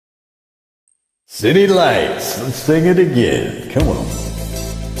City Lights. Let's sing it again. Come on.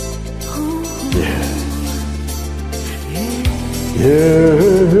 Yeah. Yeah.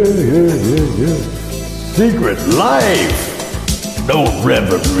 Secret life. No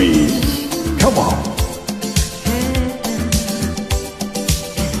reveries. Come on.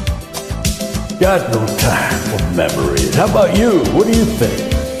 Got no time for memories. How about you? What do you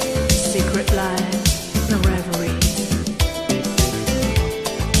think? Secret life, no reveries.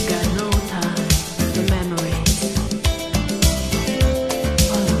 Got no time for memories.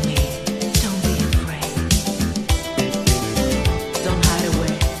 Follow me, don't be afraid. Don't hide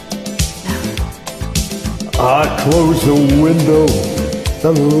away. Now. I close the window.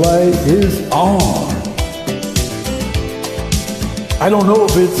 The light is on. I don't know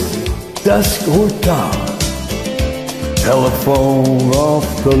if it's dusk or dawn. Telephone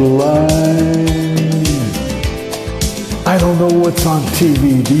off the line. I don't know what's on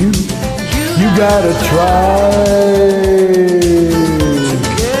TV, do you? You gotta try.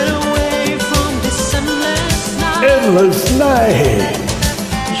 Get away from this endless night. Endless night.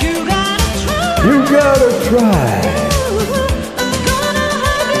 You gotta try. You gotta try. I'm gonna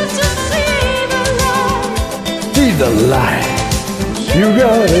help you to see the light. See the light. You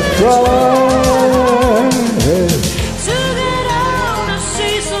gotta try. To get out and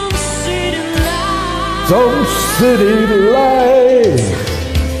see some city lights. Some city light.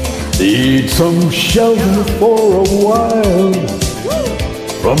 Need some shelter for a while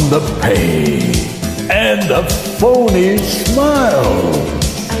from the pain and the phony smile.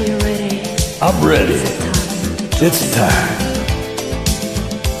 Are you ready? I'm ready. It's time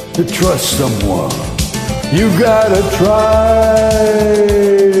to trust someone. You gotta try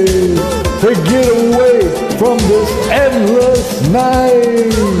to get away from this endless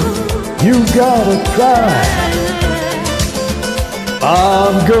night. You gotta try.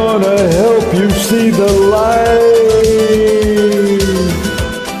 I'm gonna help you see the light.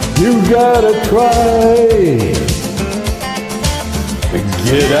 You gotta try to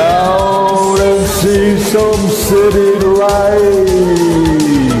get out and see some city lights.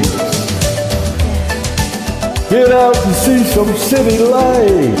 Get out and see some city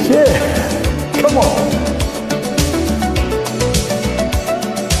lights. Yeah, come on.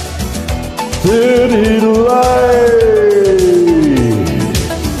 City lights.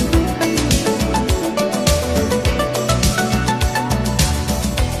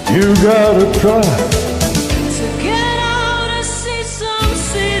 You gotta try. To get out and see some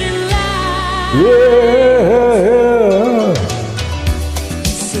city lights. Yeah.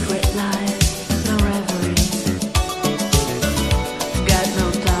 Secret life, no reveries. Got no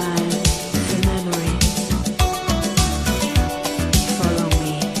time for memories. Follow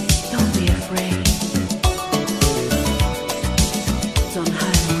me, don't be afraid. Don't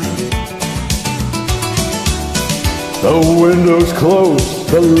hide away. The window's closed,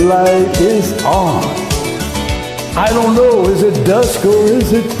 the light is on. I don't know, is it dusk or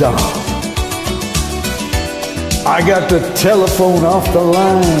is it dawn? I got the telephone off the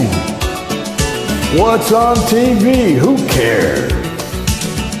line. What's on TV? Who cares?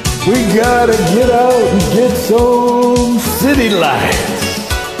 We gotta get out and get some city lights.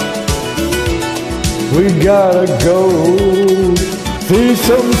 We gotta go see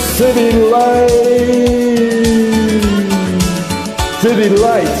some city lights. City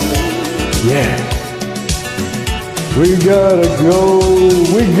lights, yeah. We gotta go,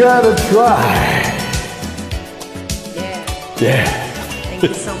 we gotta try. Yeah. Thank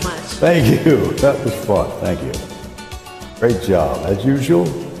you so much. Thank you. That was fun. Thank you. Great job. As usual,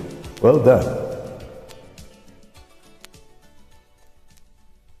 well done.